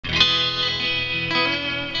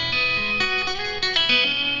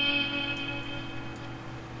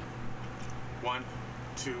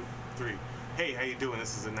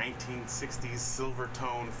This is a 1960s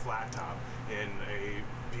silvertone flat top in a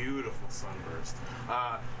beautiful sunburst.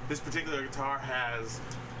 This particular guitar has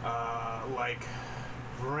like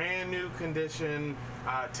brand new condition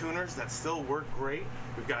tuners that still work great.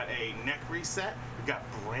 We've got a neck reset, we've got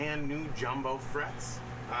brand new jumbo frets,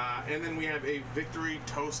 and then we have a Victory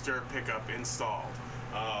toaster pickup installed.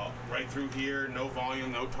 Right through here, no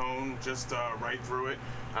volume, no tone, just right through it.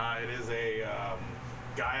 It is a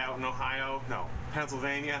guy out in Ohio, no,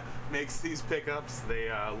 Pennsylvania, makes these pickups.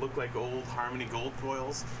 They look like old Harmony gold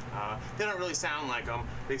foils. They don't really sound like them.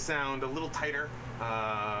 They sound a little tighter,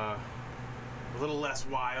 a little less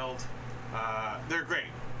wild. They're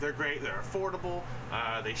great. They're great. They're affordable.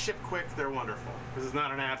 They ship quick. They're wonderful. This is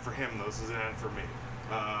not an ad for him, though. This is an ad for me.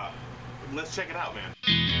 Let's check it out, man.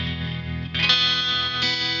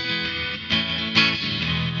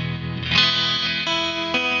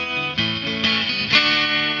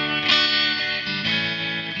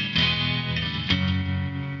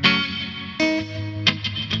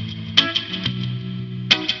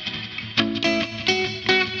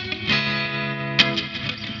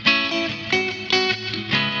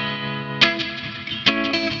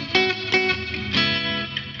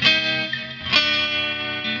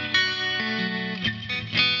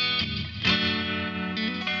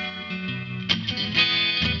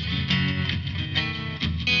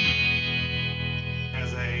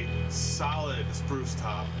 Solid spruce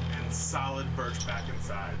top and solid birch back and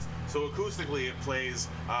sides. So acoustically it plays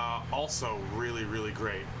also really, really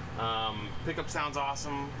great. Pickup sounds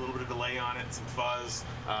awesome, a little bit of delay on it, some fuzz.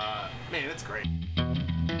 Man, it's great.